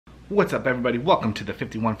What's up, everybody? Welcome to the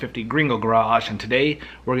 5150 Gringo Garage, and today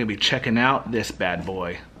we're going to be checking out this bad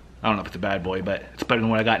boy. I don't know if it's a bad boy, but it's better than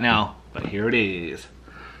what I got now. But here it is.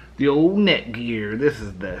 The old Netgear. This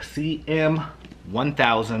is the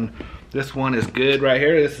CM1000. This one is good right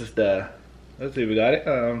here. This is the, let's see if we got it.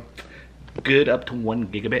 Good up to 1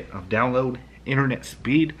 gigabit of download internet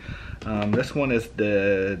speed. This one is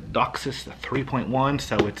the DOCSIS 3.1,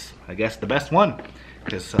 so it's, I guess, the best one.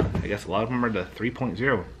 Because I guess a lot of them are the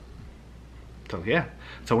 3.0. So yeah,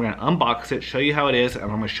 so we're gonna unbox it, show you how it is, and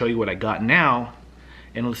I'm gonna show you what I got now,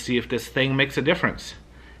 and let's see if this thing makes a difference.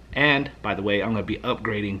 And by the way, I'm gonna be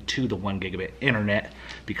upgrading to the 1 gigabit internet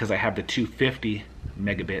because I have the 250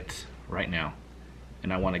 megabits right now,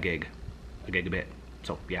 and I want a gigabit.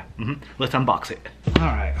 So yeah, let's unbox it. All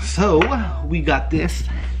right, so we got this.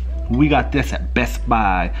 We got this at Best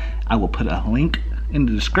Buy. I will put a link in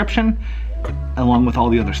the description, along with all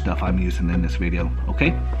the other stuff I'm using in this video.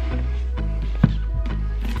 Okay.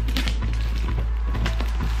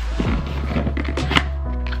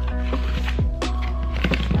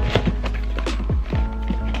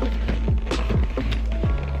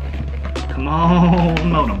 Come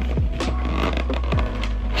on, modem.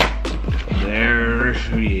 There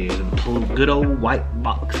she is, a good old white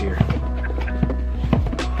box here.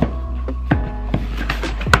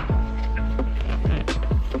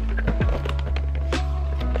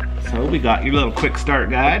 So we got your little quick start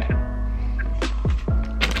guide.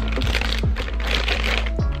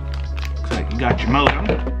 Looks like you got your modem.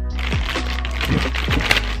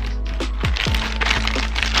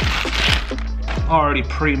 Already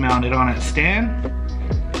pre-mounted on its stand.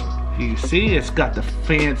 You see, it's got the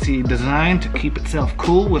fancy design to keep itself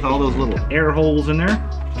cool with all those little air holes in there.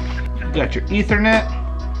 You got your Ethernet,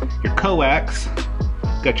 your coax,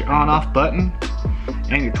 got your on-off button,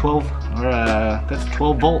 and your 12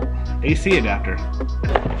 volt AC adapter.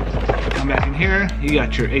 Come back in here, you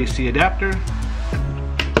got your AC adapter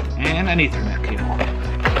and an Ethernet cable.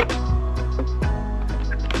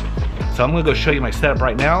 So I'm gonna go show you my setup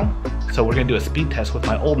right now. So we're gonna do a speed test with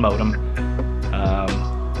my old modem.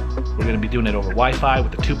 We're gonna be doing it over Wi-Fi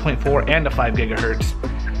with the 2.4 and the 5 gigahertz.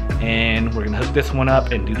 And we're gonna hook this one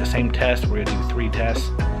up and do the same test. We're gonna do 3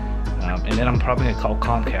 tests. And then I'm probably gonna call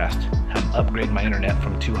Comcast, have them upgrade my internet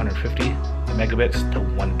from 250 megabits to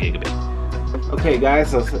 1 gigabit. Okay guys,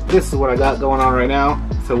 so this is what I got going on right now.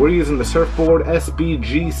 So we're using the Surfboard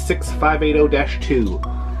SBG6580-2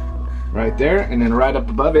 right there, and then right up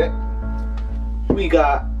above it, we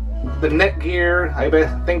got the Netgear, I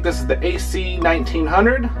think this is the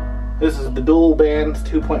AC1900. This is the dual band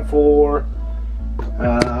 2.4,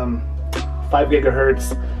 5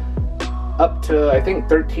 gigahertz, up to I think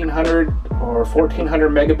 1300 or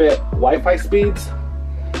 1400 megabit Wi-Fi speeds.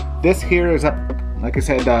 This here is up, like I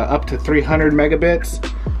said, up to 300 megabits.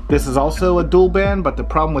 This is also a dual band, but the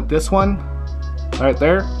problem with this one right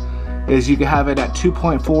there is you can have it at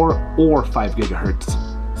 2.4 or 5 gigahertz.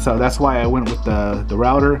 So that's why I went with the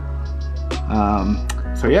router.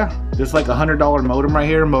 So yeah, this is like a $100 modem right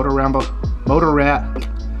here, motor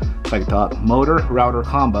router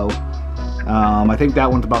combo. I think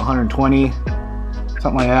that one's about 120,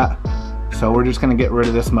 something like that. So we're just gonna get rid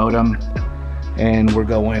of this modem, and we're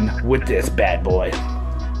going with this bad boy.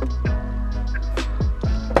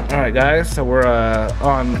 All right, guys. So we're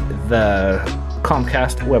on the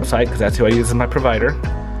Comcast website because that's who I use as my provider,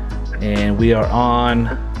 and we are on,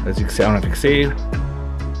 as you can see, I don't know if you can see,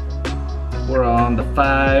 we're on the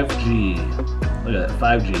 5G. Look at that,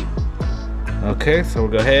 5G. Okay, so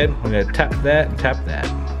we'll go ahead. We're gonna tap that and tap that.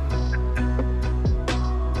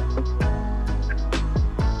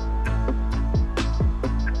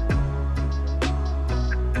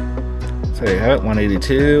 So there you have it,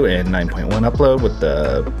 182 and 9.1 upload with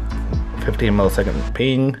the 15 millisecond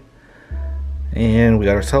ping. And we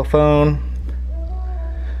got our cell phone,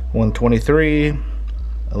 123,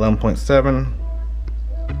 11.7.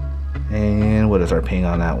 And what is our ping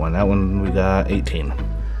on that one? That one we got 18.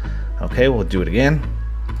 Okay, we'll do it again.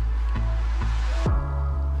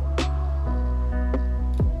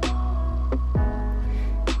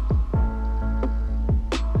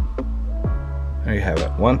 There you have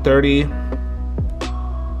it, 130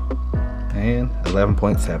 and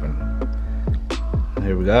 11.7.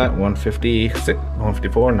 Here we got 156,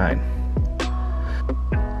 154, 9.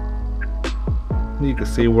 You can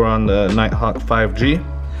see we're on the Nighthawk 5G.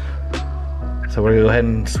 So we're gonna go ahead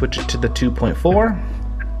and switch it to the 2.4.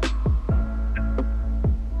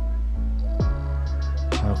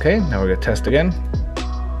 Okay, now we're gonna test again.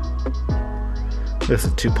 This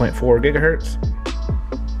is 2.4 gigahertz.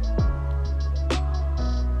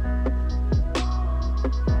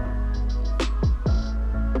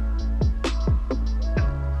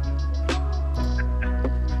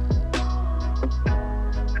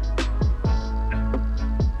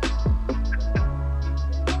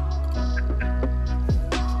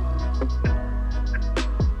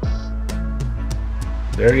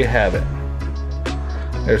 there you have it.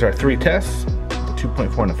 There's our 3 tests, the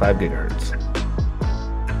 2.4 and the 5 gigahertz.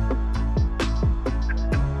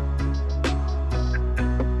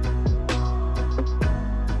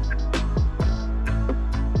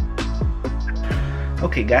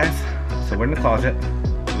 Okay guys, so we're in the closet.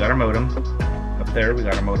 We got our modem up there. We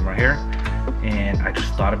got our modem right here. And I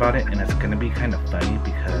just thought about it, and it's gonna be kind of funny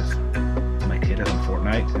because my kid is on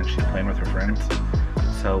Fortnite and she's playing with her friends.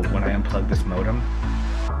 So when I unplug this modem,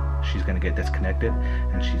 she's gonna get disconnected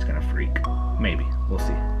and she's gonna freak. Maybe, we'll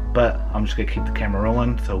see. But I'm just gonna keep the camera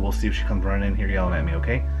rolling, so we'll see if she comes running in here yelling at me,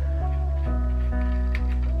 okay?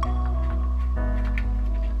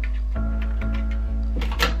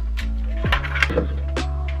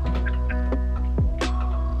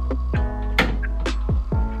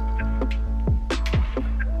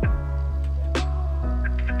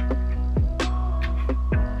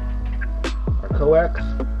 Coax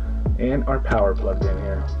and our power plugged in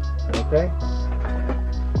here. Okay,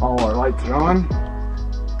 all our lights are on.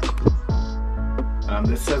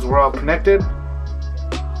 This says we're all connected,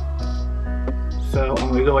 so I'm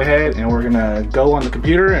gonna go ahead and we're gonna go on the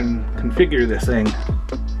computer and configure this thing.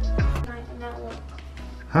 Network.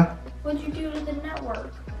 Huh? What'd you do to the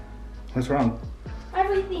network? What's wrong?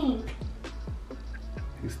 Everything.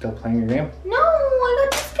 You still playing your game? No, I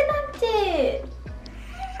got disconnected.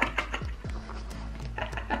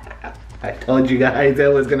 I told you guys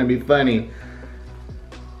that was gonna be funny.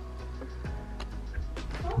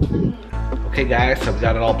 Okay guys, so we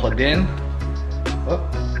got it all plugged in. Oh,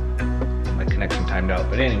 my connection timed out.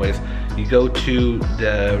 But anyways, you go to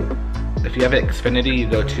the, if you have Xfinity, you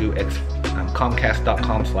go to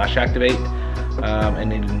comcast.com/activate,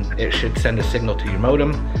 and then it should send a signal to your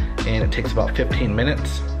modem, and it takes about 15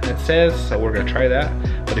 minutes, it says, so we're gonna try that.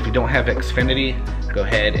 But if you don't have Xfinity, go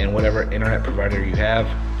ahead and whatever internet provider you have,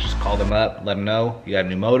 just call them up, let them know you got a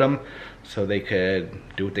new modem, so they could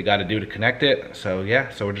do what they got to do to connect it. So yeah,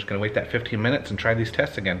 so we're just gonna wait that 15 minutes and try these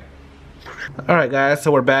tests again. All right guys,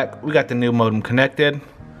 so we're back. We got the new modem connected.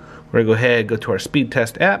 We're gonna go ahead and go to our speed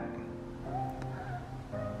test app.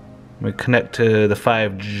 We connect to the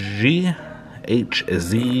 5G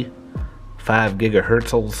HZ 5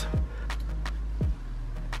 gigahertz.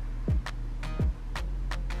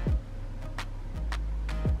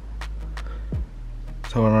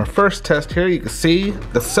 So in our first test here, you can see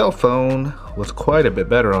the cell phone was quite a bit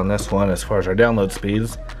better on this one as far as our download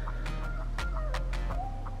speeds.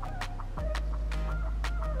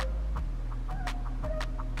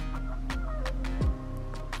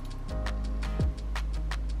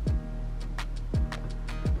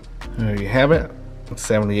 There you have it,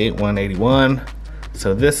 78, 181.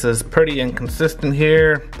 So this is pretty inconsistent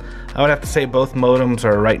here. I would have to say both modems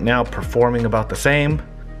are right now performing about the same.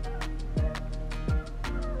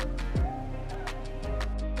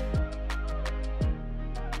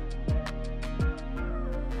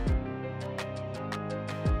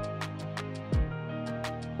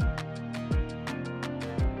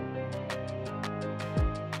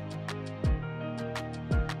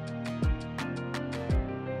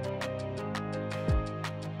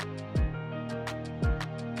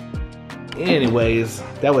 Anyways,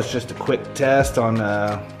 that was just a quick test on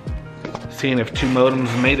seeing if 2 modems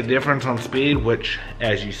made a difference on speed, which,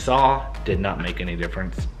 as you saw, did not make any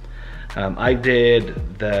difference. I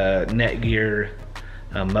did the Netgear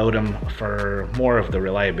modem for more of the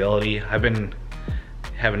reliability. I've been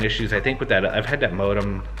having issues, I think, with that. I've had that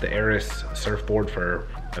modem, the Aris Surfboard, for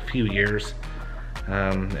a few years,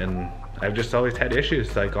 and I've just always had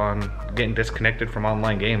issues like on getting disconnected from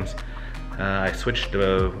online games. I switched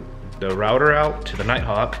the router out to the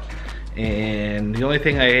Nighthawk, and the only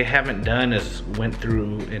thing I haven't done is went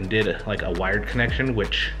through and did like a wired connection,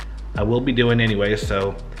 which I will be doing anyway.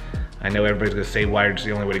 So I know everybody's gonna say wired's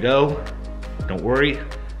the only way to go. Don't worry,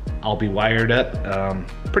 I'll be wired up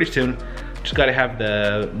pretty soon. Just gotta have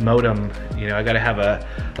the modem, you know, I gotta have a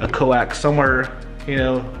coax somewhere, you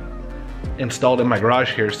know, installed in my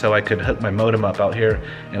garage here so I could hook my modem up out here,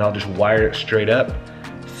 and I'll just wire it straight up.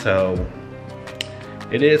 So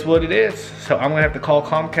it is what it is. So I'm gonna have to call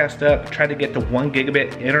Comcast up, try to get the 1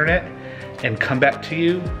 gigabit internet, and come back to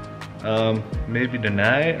you maybe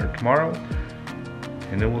tonight or tomorrow,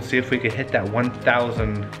 and then we'll see if we can hit that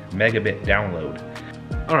 1,000 megabit download.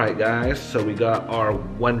 All right guys, so we got our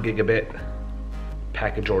 1 gigabit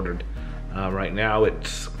package ordered. Right now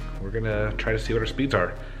we're gonna try to see what our speeds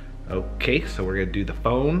are. Okay, so we're gonna do the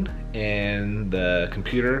phone and the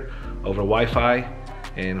computer over Wi-Fi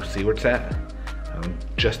and see where it's at.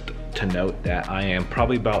 Just to note that I am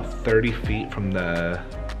probably about 30 feet from the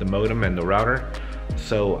modem and the router.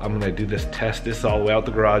 So I'm gonna do this test. This is all the way out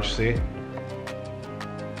the garage, see?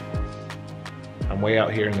 I'm way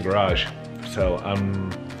out here in the garage. So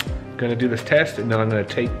I'm gonna do this test, and then I'm gonna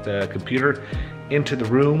take the computer into the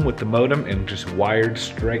room with the modem and just wired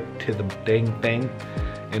straight to the dang thing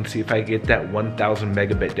and see if I get that 1000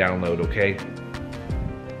 megabit download, okay?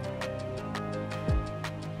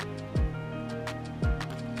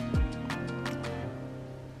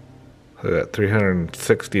 I got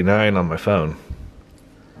 369 on my phone.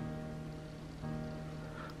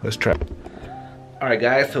 Let's try. All right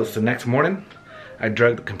guys, so it's the next morning. I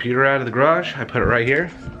drug the computer out of the garage. I put it right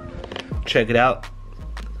here. Check it out.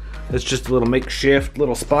 It's just a little makeshift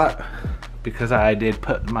little spot because I did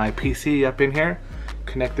put my PC up in here,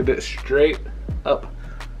 connected it straight up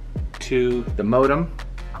to the modem.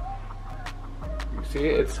 You see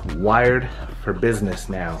it? It's wired for business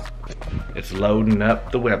now. It's loading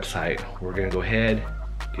up the website. We're gonna go ahead,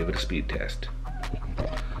 give it a speed test.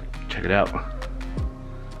 Check it out.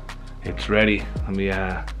 It's ready. Let me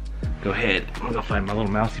go ahead. I'm gonna find my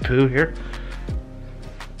little mousy poo here.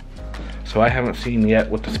 So I haven't seen yet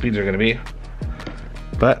what the speeds are gonna be,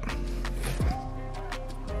 but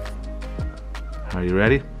are you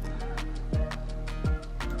ready?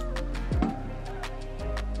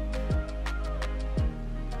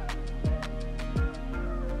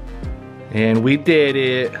 And we did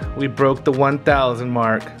it. We broke the 1000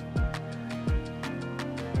 mark.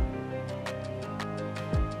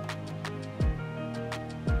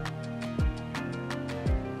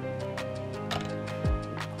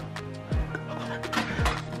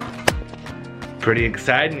 Pretty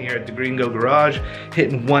exciting here at the Gringo Garage,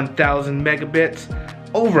 hitting 1000 megabits,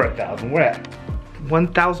 over 1000. We're at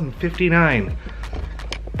 1059.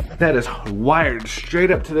 That is wired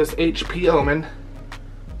straight up to this HP Omen.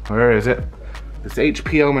 Where is it? This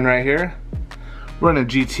HP Omen right here. Running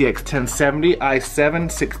GTX 1070,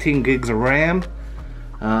 i7, 16 gigs of RAM,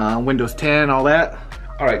 Windows 10, all that.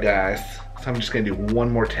 All right guys, so I'm just gonna do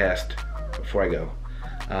one more test before I go.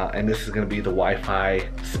 And this is gonna be the Wi-Fi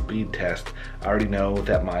speed test. I already know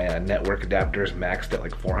that my network adapter is maxed at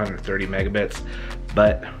like 430 megabits,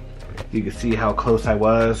 but you can see how close I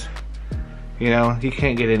was. You know, you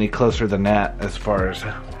can't get any closer than that as far as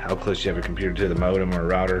how close you have your computer to the modem or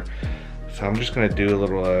router. So I'm just gonna do a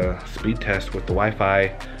little speed test with the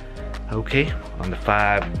Wi-Fi, okay, on the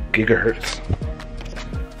 5 gigahertz.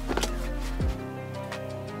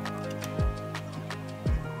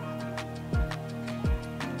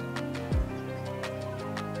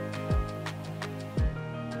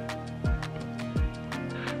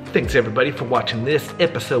 Thanks everybody for watching this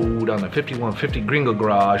episode on the 5150 Gringo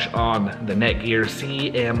Garage on the Netgear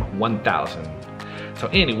CM1000. So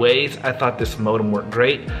anyways, I thought this modem worked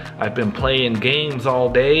great. I've been playing games all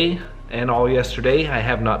day and all yesterday. I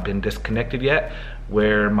have not been disconnected yet,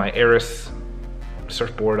 where my Aris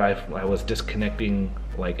Surfboard I was disconnecting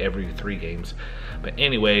like every 3 games. But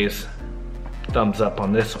anyways, thumbs up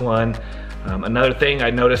on this one. Another thing, I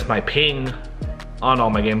noticed my ping on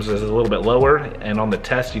all my games was a little bit lower, and on the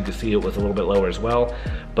test you can see it was a little bit lower as well,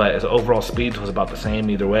 but as overall speeds was about the same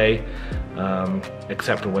either way,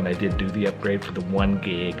 except for when I did do the upgrade for the 1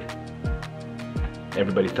 gig.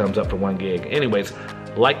 Everybody thumbs up for 1 gig. Anyways,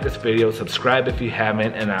 like this video, subscribe if you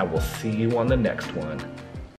haven't, and I will see you on the next one.